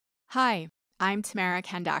Hi, I'm Tamara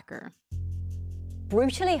Kandaker.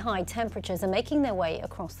 Brutally high temperatures are making their way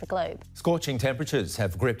across the globe. Scorching temperatures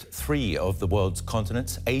have gripped 3 of the world's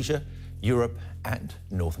continents: Asia, Europe, and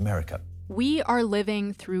North America. We are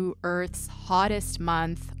living through Earth's hottest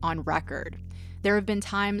month on record. There have been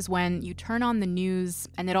times when you turn on the news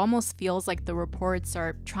and it almost feels like the reports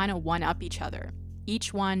are trying to one-up each other,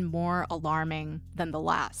 each one more alarming than the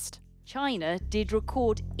last. China did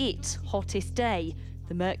record its hottest day,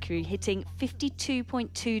 the mercury hitting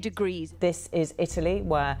 52.2 degrees. This is Italy,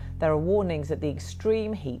 where there are warnings that the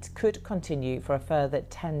extreme heat could continue for a further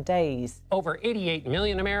 10 days. Over 88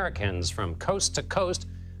 million Americans from coast to coast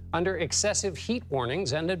under excessive heat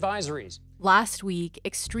warnings and advisories. Last week,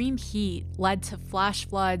 extreme heat led to flash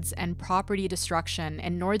floods and property destruction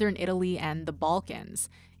in northern Italy and the Balkans,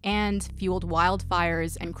 and fueled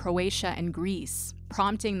wildfires in Croatia and Greece,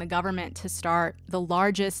 prompting the government to start the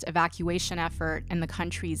largest evacuation effort in the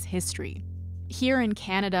country's history. Here in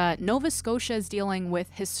Canada, Nova Scotia is dealing with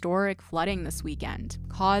historic flooding this weekend,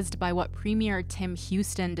 caused by what Premier Tim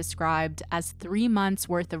Houston described as 3 months'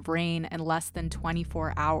 worth of rain in less than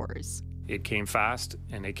 24 hours. It came fast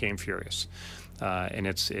and it came furious, and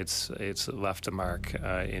it's left a mark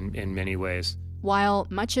in many ways. While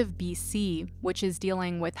much of BC, which is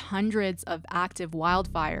dealing with hundreds of active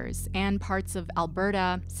wildfires, and parts of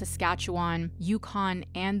Alberta, Saskatchewan, Yukon,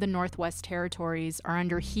 and the Northwest Territories are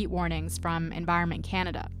under heat warnings from Environment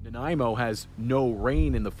Canada. Nanaimo has no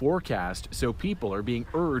rain in the forecast, so people are being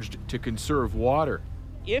urged to conserve water.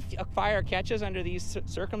 If a fire catches under these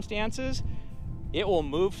circumstances, it will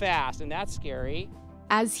move fast, and that's scary.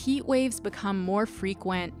 As heat waves become more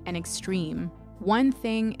frequent and extreme, one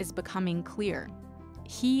thing is becoming clear.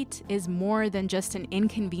 Heat is more than just an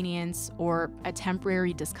inconvenience or a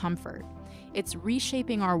temporary discomfort. It's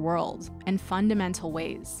reshaping our world in fundamental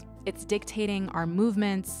ways. It's dictating our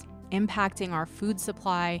movements, impacting our food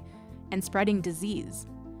supply, and spreading disease.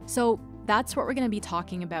 So that's what we're going to be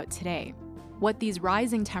talking about today. What these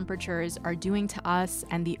rising temperatures are doing to us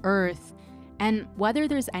and the Earth, and whether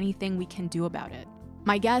there's anything we can do about it.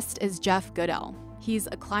 My guest is Jeff Goodell. He's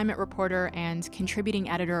a climate reporter and contributing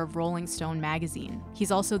editor of Rolling Stone magazine.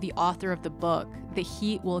 He's also the author of the book, The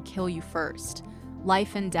Heat Will Kill You First: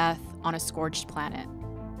 Life and Death on a Scorched Planet.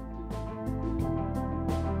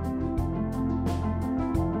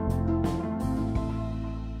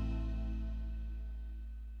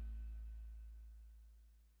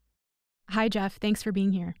 Hi, Jeff. Thanks for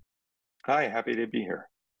being here. Hi, happy to be here.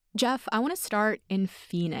 Jeff, I want to start in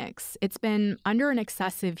Phoenix. It's been under an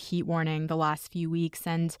excessive heat warning the last few weeks,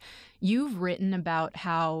 and you've written about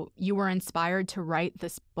how you were inspired to write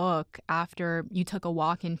this book after you took a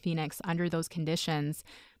walk in Phoenix under those conditions.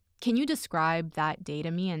 Can you describe that day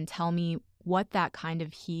to me and tell me what that kind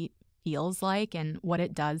of heat feels like and what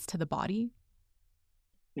it does to the body?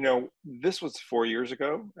 You know, this was 4 years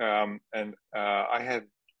ago, and I had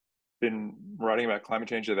been writing about climate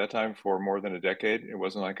change at that time for more than a decade. It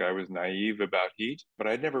wasn't like I was naive about heat, but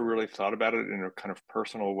I'd never really thought about it in a kind of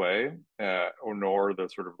personal way, or nor the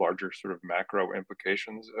sort of larger sort of macro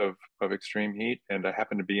implications of extreme heat. And I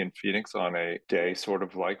happened to be in Phoenix on a day sort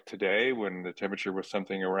of like today, when the temperature was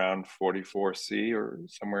something around 44 C or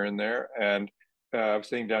somewhere in there. And I was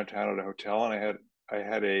staying downtown at a hotel, and I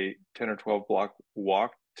had a 10 or 12 block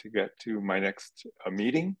walk to get to my next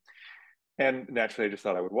meeting. And naturally, I just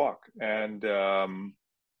thought I would walk. And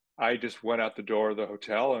I just went out the door of the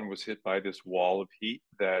hotel and was hit by this wall of heat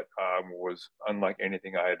that was unlike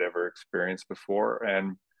anything I had ever experienced before.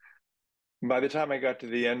 And by the time I got to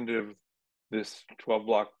the end of this 12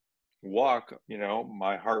 block walk, you know,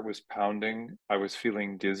 my heart was pounding. I was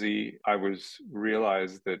feeling dizzy. I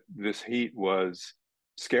realized that this heat was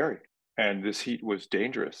scary and this heat was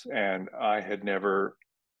dangerous. And it had never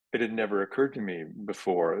occurred to me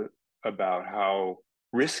before about how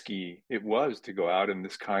risky it was to go out in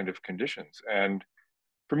this kind of conditions. And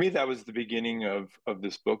for me, that was the beginning of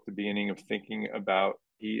this book, the beginning of thinking about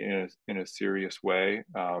heat in a serious way.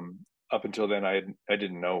 Up until then, I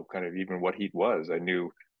didn't know kind of even what heat was. I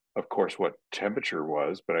knew, of course, what temperature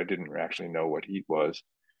was, but I didn't actually know what heat was.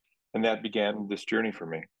 And that began this journey for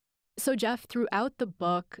me. So, Jeff, throughout the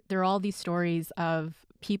book, there are all these stories of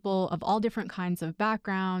people of all different kinds of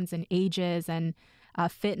backgrounds and ages and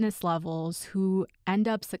fitness levels who end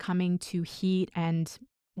up succumbing to heat and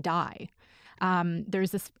die.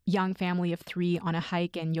 There's this young family of 3 on a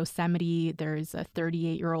hike in Yosemite. There's a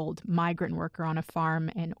 38-year-old migrant worker on a farm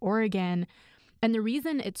in Oregon. And the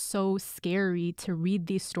reason it's so scary to read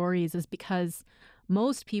these stories is because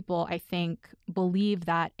most people, I think, believe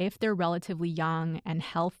that if they're relatively young and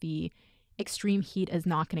healthy, extreme heat is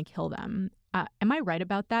not going to kill them. Am I right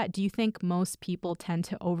about that? Do you think most people tend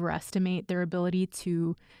to overestimate their ability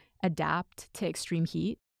to adapt to extreme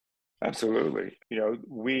heat? Absolutely.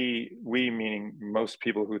 We meaning most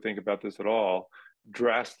people who think about this at all,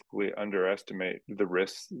 drastically underestimate the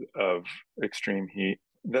risks of extreme heat.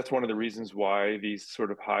 That's one of the reasons why these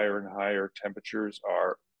sort of higher and higher temperatures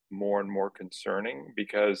are more and more concerning,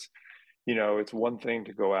 because it's one thing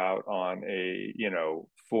to go out on a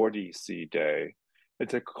 40 C day.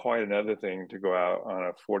 It's quite another thing to go out on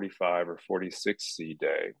a 45 or 46 C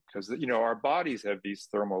day, because our bodies have these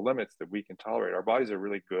thermal limits that we can tolerate. Our bodies are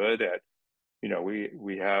really good at,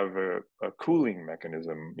 we have a cooling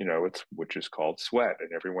mechanism, which is called sweat, and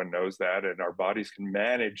everyone knows that, and our bodies can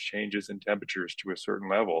manage changes in temperatures to a certain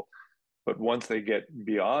level. But once they get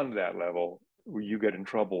beyond that level, you get in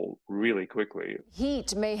trouble really quickly.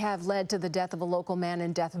 Heat may have led to the death of a local man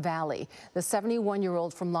in Death Valley. The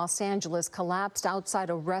 71-year-old from Los Angeles collapsed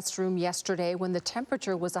outside a restroom yesterday when the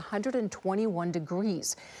temperature was 121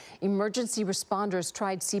 degrees. Emergency responders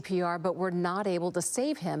tried CPR but were not able to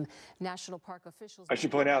save him. National Park officials... I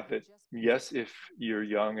should point out that, yes, if you're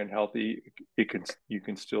young and healthy, you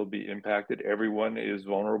can still be impacted. Everyone is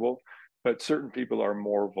vulnerable, but certain people are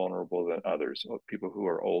more vulnerable than others. People who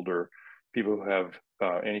are older, people who have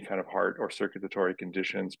any kind of heart or circulatory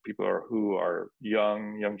conditions, people who are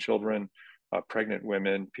young children, pregnant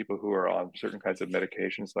women, people who are on certain kinds of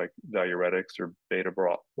medications like diuretics or beta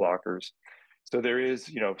blockers. So there is,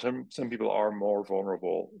 some people are more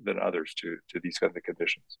vulnerable than others to these kinds of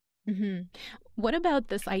conditions. Mm-hmm. What about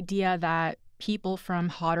this idea that people from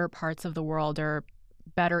hotter parts of the world are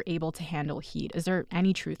better able to handle heat? Is there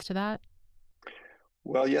any truth to that?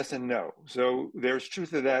 Well, yes and no. So there's truth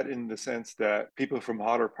to that in the sense that people from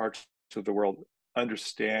hotter parts of the world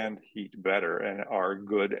understand heat better and are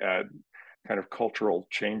good at kind of cultural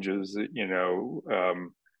changes,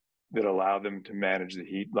 that allow them to manage the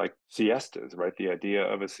heat, like siestas, right? The idea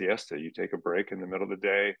of a siesta, you take a break in the middle of the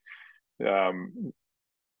day.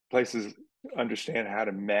 Places understand how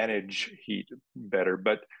to manage heat better,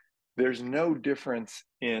 but there's no difference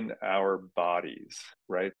in our bodies,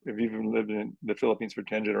 right? If you've lived in the Philippines for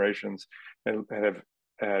 10 generations and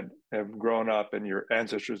have grown up, and your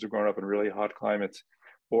ancestors have grown up in really hot climates,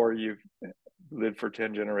 or you've lived for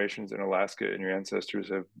 10 generations in Alaska and your ancestors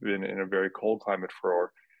have been in a very cold climate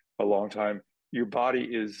for a long time, your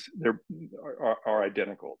body are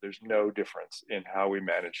identical. There's no difference in how we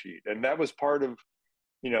manage heat. And that was part of,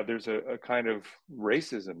 there's a kind of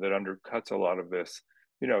racism that undercuts a lot of this.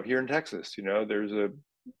 Here in Texas, there's a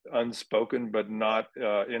unspoken but not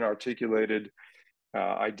inarticulated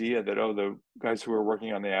idea that, the guys who are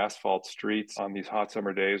working on the asphalt streets on these hot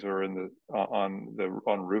summer days or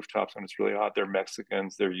on rooftops when it's really hot, they're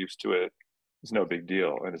Mexicans, they're used to it. It's no big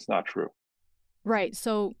deal, and it's not true. Right.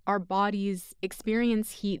 So our bodies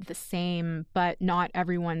experience heat the same, but not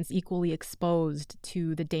everyone's equally exposed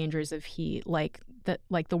to the dangers of heat, like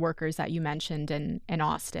the workers that you mentioned in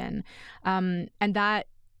Austin. And that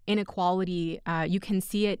inequality, you can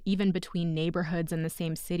see it even between neighborhoods in the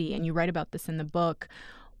same city. And you write about this in the book.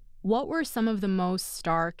 What were some of the most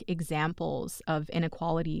stark examples of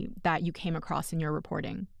inequality that you came across in your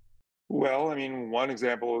reporting? Well, I mean, one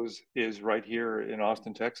example is right here in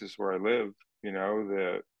Austin, Texas, where I live.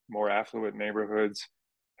 The more affluent neighborhoods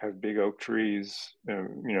have big oak trees,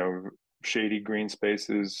 shady green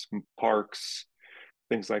spaces, parks,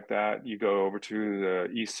 things like that. You go over to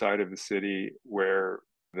the east side of the city where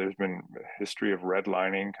there's been a history of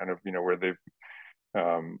redlining, kind of, where they've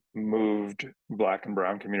moved Black and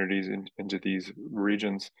brown communities into these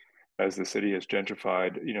regions. As the city has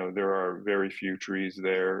gentrified, there are very few trees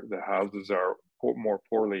there. The houses are more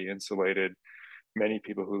poorly insulated. Many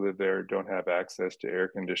people who live there don't have access to air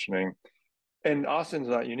conditioning. And Austin's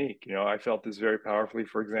not unique. I felt this very powerfully,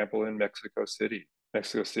 for example, in Mexico City.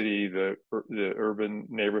 Mexico City, the urban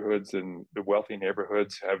neighborhoods and the wealthy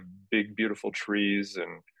neighborhoods have big, beautiful trees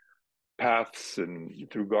and paths and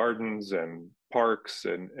through gardens and parks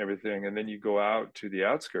and everything. And then you go out to the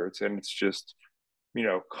outskirts and it's just,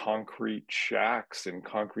 concrete shacks and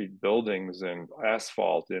concrete buildings and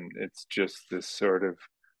asphalt. And it's just this sort of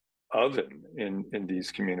oven in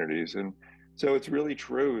these communities. And so it's really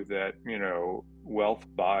true that wealth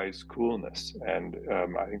buys coolness, and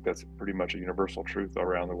I think that's pretty much a universal truth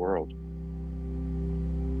around the world.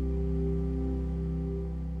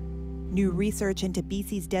 New research into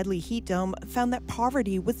BC's deadly heat dome found that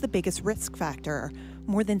poverty was the biggest risk factor.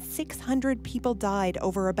 More than 600 people died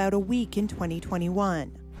over about a week in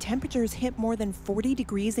 2021. Temperatures hit more than 40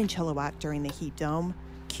 degrees in Chilliwack during the heat dome.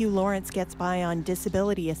 Q Lawrence gets by on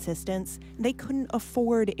disability assistance. They couldn't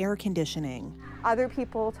afford air conditioning. Other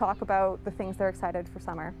people talk about the things they're excited for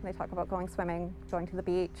summer. They talk about going swimming, going to the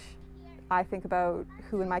beach. I think about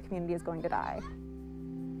who in my community is going to die.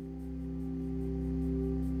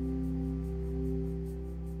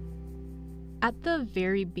 At the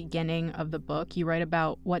very beginning of the book, you write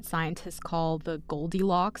about what scientists call the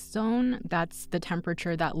Goldilocks zone. That's the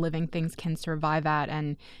temperature that living things can survive at,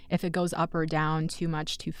 and if it goes up or down too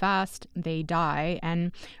much too fast, they die.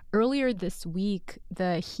 And earlier this week,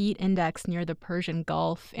 the heat index near the Persian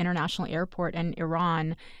Gulf International Airport in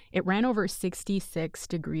Iran, it ran over 66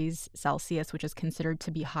 degrees Celsius, which is considered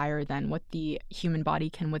to be higher than what the human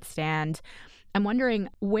body can withstand. I'm wondering,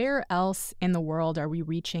 where else in the world are we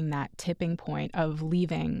reaching that tipping point of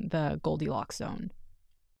leaving the Goldilocks zone?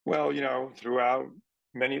 Well, throughout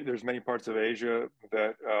there's many parts of Asia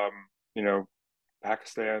that,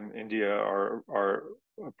 Pakistan, India are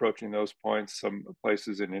approaching those points. Some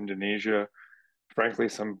places in Indonesia, frankly,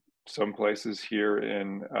 some places here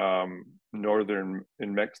in northern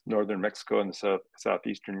Mexico and the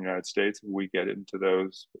southeastern United States, we get into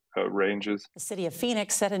those ranges. The city of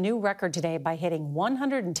Phoenix set a new record today by hitting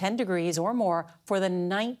 110 degrees or more for the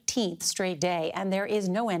 19th straight day, and there is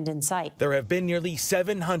no end in sight. There have been nearly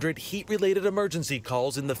 700 heat-related emergency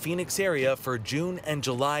calls in the Phoenix area for June and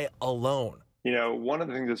July alone. One of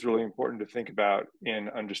the things that's really important to think about in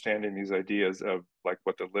understanding these ideas of like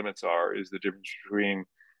what the limits are is the difference between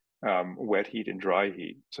wet heat and dry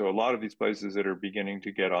heat. So a lot of these places that are beginning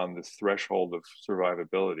to get on this threshold of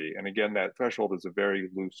survivability, and again, that threshold is a very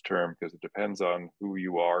loose term because it depends on who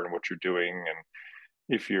you are and what you're doing,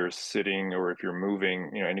 and if you're sitting or if you're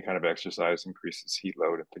moving, any kind of exercise increases heat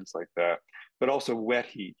load and things like that. But also wet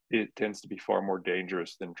heat, it tends to be far more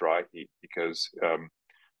dangerous than dry heat because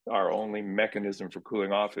our only mechanism for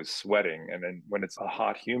cooling off is sweating. And then when it's a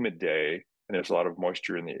hot, humid day, and there's a lot of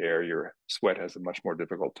moisture in the air, your sweat has a much more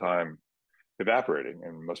difficult time evaporating.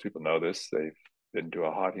 And most people know this. They've been to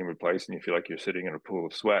a hot, humid place and you feel like you're sitting in a pool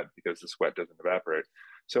of sweat because the sweat doesn't evaporate.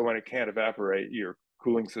 So when it can't evaporate, your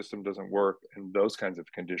cooling system doesn't work, and those kinds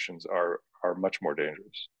of conditions are much more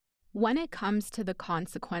dangerous. When it comes to the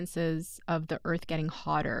consequences of the Earth getting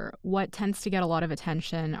hotter, what tends to get a lot of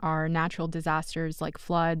attention are natural disasters like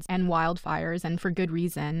floods and wildfires, and for good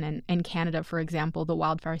reason. And in Canada, for example, the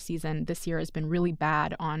wildfire season this year has been really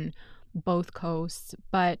bad on both coasts.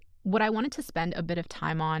 But what I wanted to spend a bit of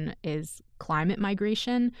time on is climate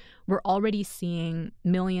migration. We're already seeing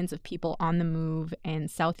millions of people on the move in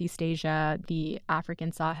Southeast Asia, the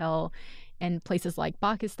African Sahel, and places like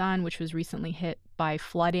Pakistan, which was recently hit by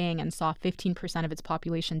flooding and saw 15% of its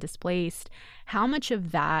population displaced. How much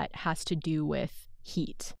of that has to do with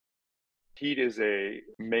heat? Heat is a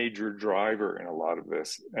major driver in a lot of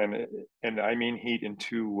this. And I mean heat in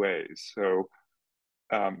two ways. So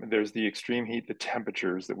there's the extreme heat, the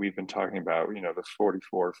temperatures that we've been talking about, the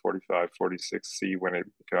 44, 45, 46 C, when it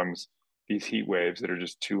becomes these heat waves that are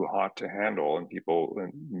just too hot to handle and people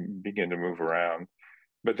begin to move around.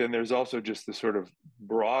 But then there's also just the sort of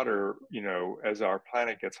broader, as our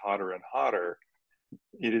planet gets hotter and hotter,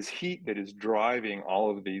 it is heat that is driving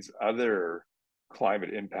all of these other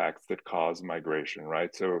climate impacts that cause migration,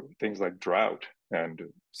 right? So things like drought and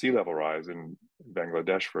sea level rise in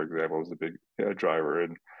Bangladesh, for example, is a big driver,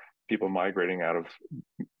 and people migrating out of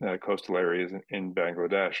coastal areas in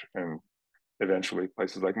Bangladesh and eventually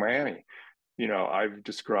places like Miami. I've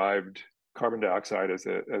described carbon dioxide as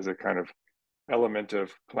a kind of element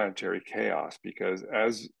of planetary chaos, because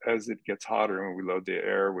as it gets hotter and we load the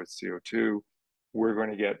air with CO2, we're going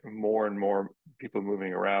to get more and more people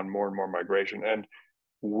moving around, more and more migration. And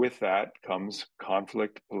with that comes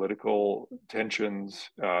conflict, political tensions,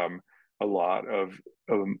 a lot of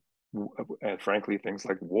and frankly, things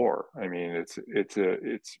like war. I mean,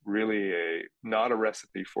 it's really not a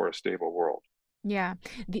recipe for a stable world. Yeah.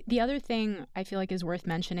 The other thing I feel like is worth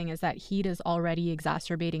mentioning is that heat is already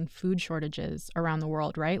exacerbating food shortages around the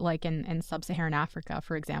world, right? Like in sub-Saharan Africa,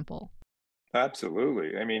 for example.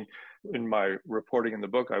 Absolutely. I mean, in my reporting in the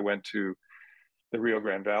book, I went to the Rio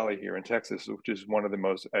Grande Valley here in Texas, which is one of the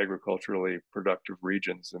most agriculturally productive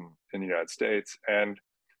regions in the United States. And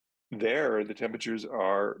there, the temperatures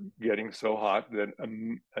are getting so hot that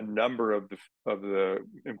a number of the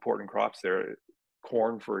important crops there,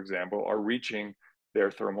 corn, for example, are reaching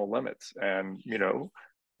their thermal limits. And,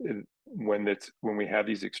 when we have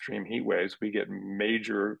these extreme heat waves, we get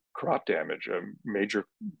major crop damage. Major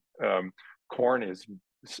corn is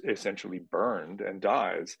essentially burned and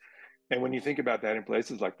dies. And when you think about that in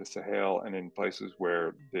places like the Sahel and in places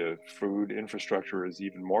where the food infrastructure is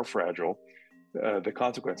even more fragile, the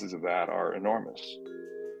consequences of that are enormous.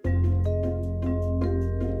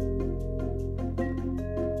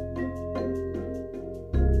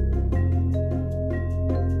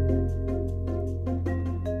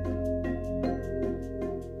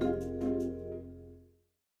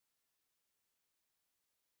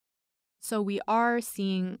 So we are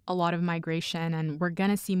seeing a lot of migration, and we're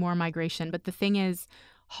going to see more migration. But the thing is,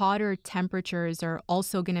 hotter temperatures are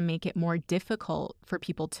also going to make it more difficult for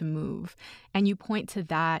people to move. And you point to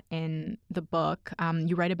that in the book.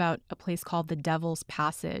 You write about a place called the Devil's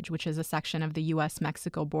Passage, which is a section of the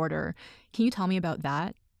U.S.-Mexico border. Can you tell me about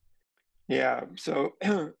that? Yeah, so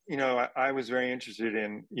I was very interested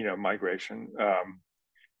in migration,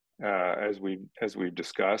 as we've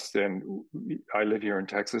discussed, and I live here in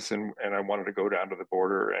Texas, and I wanted to go down to the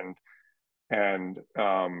border and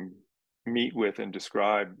meet with and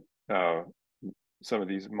describe some of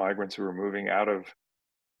these migrants who are moving out of,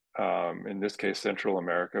 in this case, Central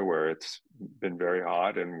America, where it's been very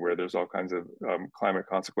hot and where there's all kinds of climate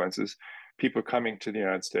consequences. People coming to the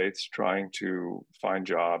United States, trying to find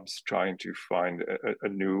jobs, trying to find a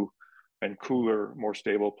new and cooler, more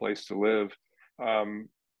stable place to live.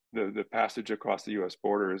 The passage across the U.S.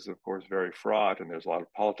 border is, of course, very fraught, and there's a lot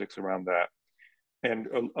of politics around that. And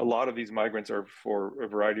a lot of these migrants are, for a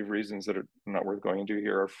variety of reasons that are not worth going into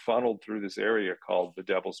here, are funneled through this area called the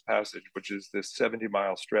Devil's Passage, which is this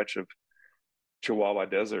 70-mile stretch of Chihuahua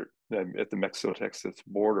Desert at the Mexico-Texas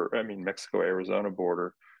border, Mexico-Arizona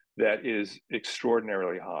border, that is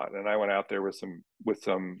extraordinarily hot. And I went out there with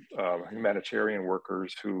some humanitarian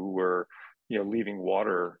workers who were, leaving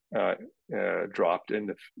water dropped in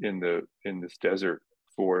this desert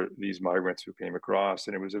for these migrants who came across,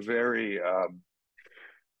 and it was a very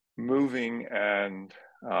moving and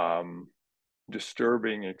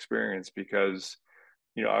disturbing experience because,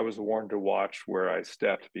 I was warned to watch where I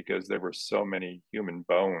stepped because there were so many human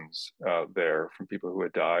bones there from people who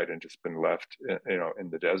had died and just been left, in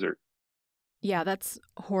the desert. Yeah, that's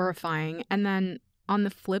horrifying. And then on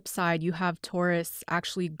the flip side, you have tourists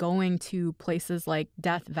actually going to places like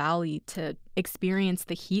Death Valley to experience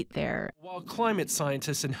the heat there. While climate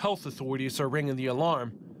scientists and health authorities are ringing the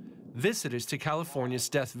alarm, visitors to California's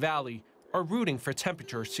Death Valley are rooting for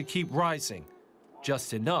temperatures to keep rising,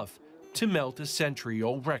 just enough to melt a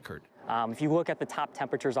century-old record. If you look at the top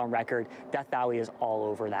temperatures on record, Death Valley is all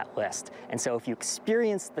over that list. And so if you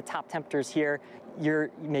experience the top temperatures here, you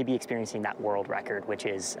may be experiencing that world record, which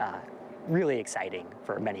is really exciting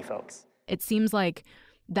for many folks. It seems like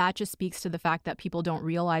that just speaks to the fact that people don't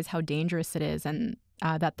realize how dangerous it is and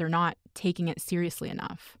that they're not taking it seriously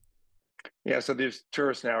enough. Yeah, so these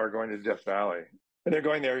tourists now are going to Death Valley, and they're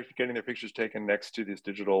going there, getting their pictures taken next to this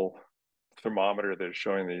digital thermometer that's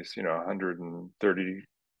showing these,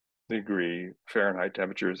 130-degree Fahrenheit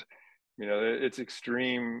temperatures. It's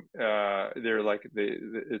extreme.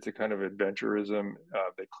 It's a kind of adventurism.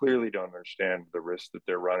 They clearly don't understand the risk that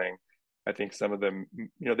they're running. I think some of them,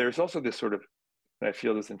 there's also this sort of, and I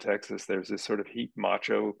feel this in Texas, there's this sort of heat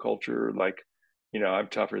macho culture, like, I'm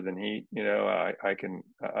tougher than heat,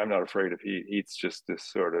 I'm not afraid of heat. Heat's just this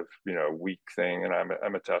sort of, weak thing, and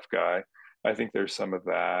I'm a tough guy. I think there's some of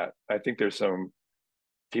that. I think there's some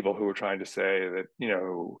people who are trying to say that,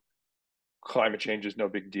 climate change is no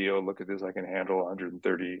big deal. Look at this, I can handle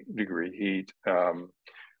 130-degree heat.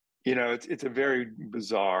 It's a very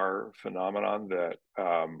bizarre phenomenon that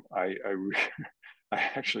I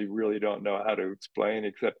actually really don't know how to explain,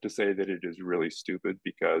 except to say that it is really stupid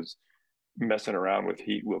because messing around with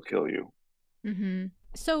heat will kill you. Mm-hmm.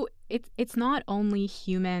 So it's not only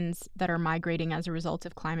humans that are migrating as a result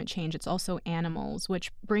of climate change, it's also animals,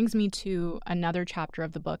 which brings me to another chapter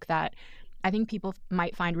of the book that I think people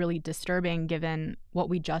might find really disturbing given what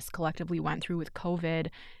we just collectively went through with COVID.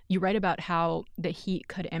 You write about how the heat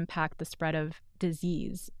could impact the spread of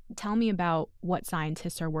disease. Tell me about what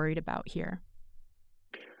scientists are worried about here.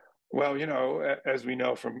 Well, as we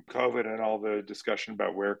know from COVID and all the discussion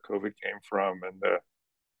about where COVID came from, and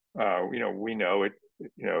we know it,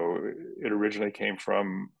 it originally came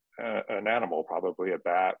from an animal, probably a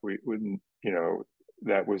bat. We wouldn't,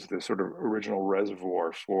 that was the sort of original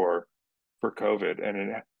reservoir for COVID,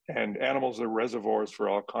 and animals are reservoirs for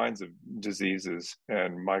all kinds of diseases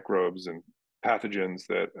and microbes and pathogens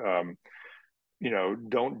that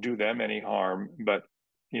don't do them any harm, but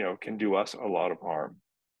can do us a lot of harm.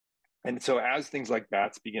 And so as things like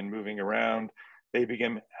bats begin moving around, they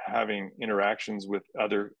begin having interactions with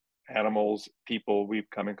other animals, people. We've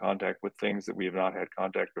come in contact with things that we have not had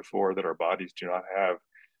contact before, that our bodies do not have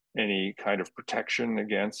any kind of protection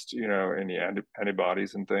against, any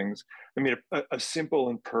antibodies and things. I mean, a simple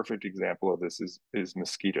and perfect example of this is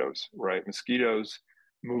mosquitoes, right? Mosquitoes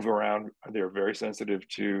move around. They're very sensitive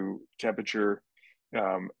to temperature.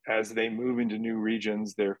 As they move into new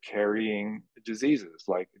regions, they're carrying diseases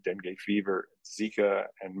like dengue fever, Zika,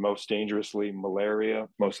 and most dangerously, malaria,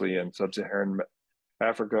 mostly in sub-Saharan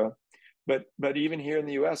Africa. But even here in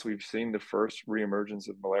the U.S., we've seen the first reemergence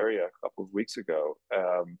of malaria a couple of weeks ago.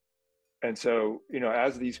 And so,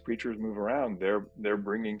 as these creatures move around, they're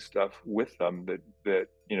bringing stuff with them that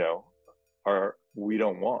we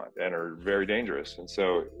don't want and are very dangerous. And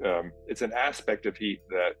so it's an aspect of heat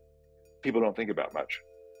that people don't think about much.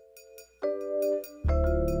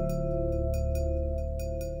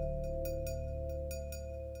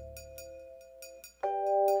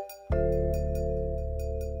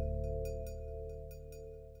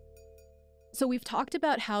 So we've talked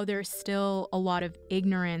about how there's still a lot of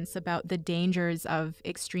ignorance about the dangers of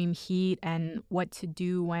extreme heat and what to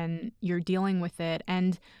do when you're dealing with it.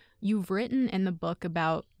 And you've written in the book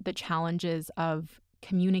about the challenges of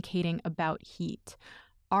communicating about heat.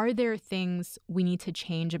 Are there things we need to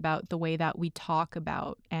change about the way that we talk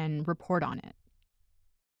about and report on it?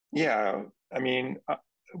 Yeah, I mean,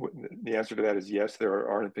 the answer to that is yes, there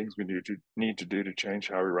are things we need to do to change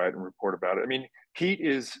how we write and report about it. I mean, heat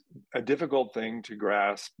is a difficult thing to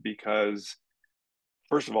grasp because,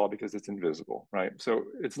 first of all, because it's invisible, right? So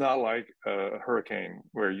it's not like a hurricane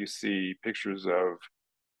where you see pictures of,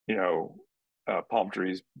 palm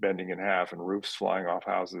trees bending in half and roofs flying off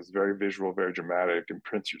houses, very visual, very dramatic,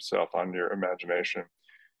 imprints yourself on your imagination.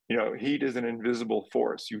 Heat is an invisible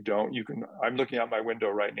force. I'm looking out my window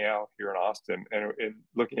right now here in Austin, and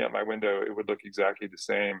looking out my window, it would look exactly the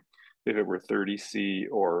same if it were 30 C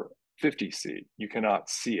or 50 C. You cannot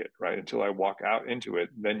see it, right? Until I walk out into it,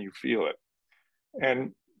 then you feel it.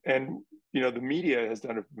 And the media has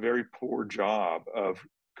done a very poor job of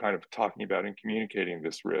kind of talking about and communicating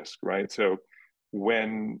this risk, right? So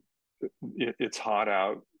when it's hot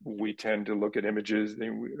out, we tend to look at images,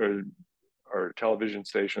 our television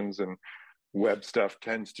stations and web stuff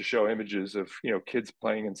tends to show images of, kids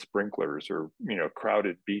playing in sprinklers or,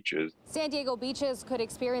 crowded beaches. San Diego beaches could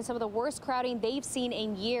experience some of the worst crowding they've seen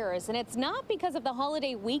in years. And it's not because of the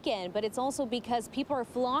holiday weekend, but it's also because people are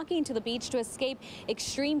flocking to the beach to escape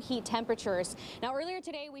extreme heat temperatures. Now, earlier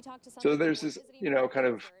today, we talked to some. So there's this, kind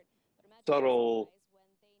of subtle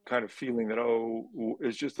kind of feeling that,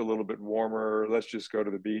 it's just a little bit warmer. Let's just go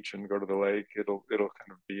to the beach and go to the lake. It'll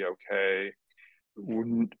kind of be okay.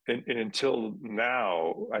 And until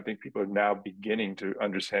now, I think people are now beginning to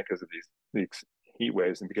understand, because of these heat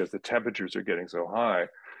waves and because the temperatures are getting so high,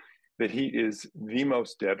 that heat is the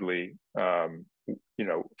most deadly,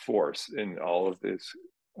 force in all of this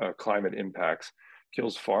climate impacts.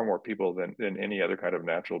 Kills far more people than any other kind of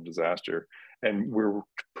natural disaster. And we're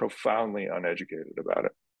profoundly uneducated about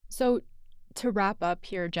it. So to wrap up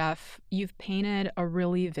here, Jeff, you've painted a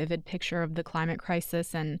really vivid picture of the climate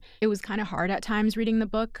crisis, and it was kind of hard at times reading the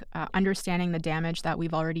book, understanding the damage that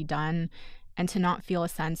we've already done, and to not feel a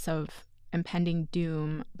sense of impending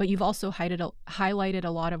doom. But you've also highlighted a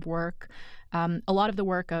lot of the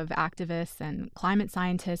work of activists and climate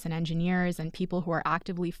scientists and engineers and people who are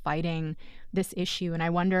actively fighting this issue. And I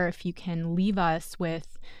wonder if you can leave us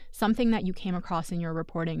with something that you came across in your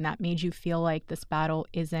reporting that made you feel like this battle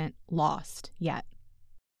isn't lost yet.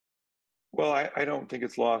 Well, I don't think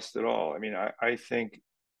it's lost at all. I mean, I think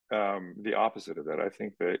the opposite of that. I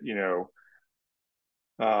think that,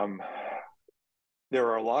 there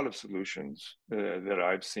are a lot of solutions that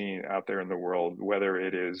I've seen out there in the world, whether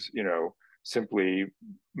it is, simply,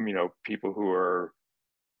 people who are,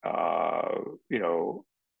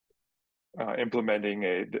 implementing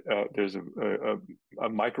there's a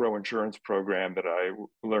micro insurance program that I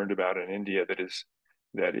learned about in India that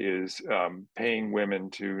is paying women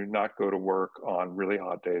to not go to work on really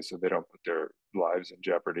hot days so they don't put their lives in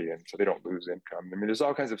jeopardy and so they don't lose income. I mean, there's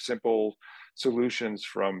all kinds of simple solutions,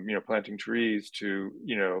 from planting trees to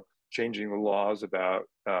changing the laws about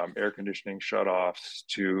air conditioning shutoffs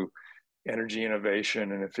to energy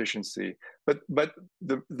innovation and efficiency. But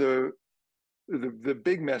the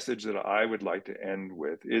big message that I would like to end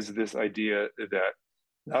with is this idea that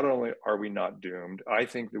not only are we not doomed, I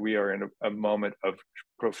think that we are in a moment of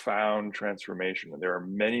profound transformation. And there are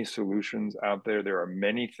many solutions out there. There are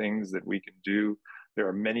many things that we can do. There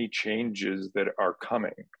are many changes that are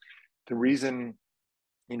coming. The reason,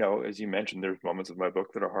 as you mentioned, there's moments of my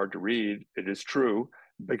book that are hard to read. It is true,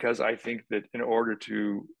 because I think that in order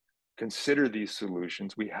to consider these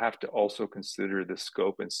solutions, we have to also consider the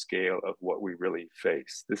scope and scale of what we really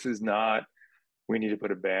face. This is not, we need to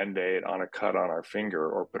put a Band-Aid on a cut on our finger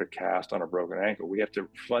or put a cast on a broken ankle. We have to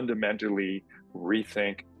fundamentally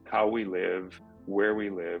rethink how we live, where we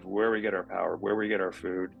get our power, where we get our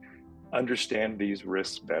food, understand these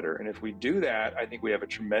risks better. And if we do that, I think we have a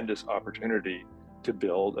tremendous opportunity to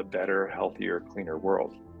build a better, healthier, cleaner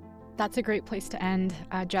world. That's a great place to end.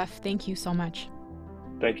 Jeff, thank you so much.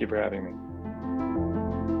 Thank you for having me.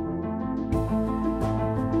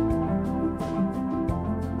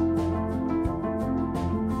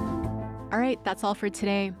 right, that's all for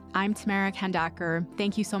today. I'm Tamara Kandaker.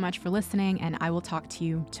 Thank you so much for listening, and I will talk to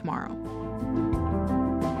you tomorrow.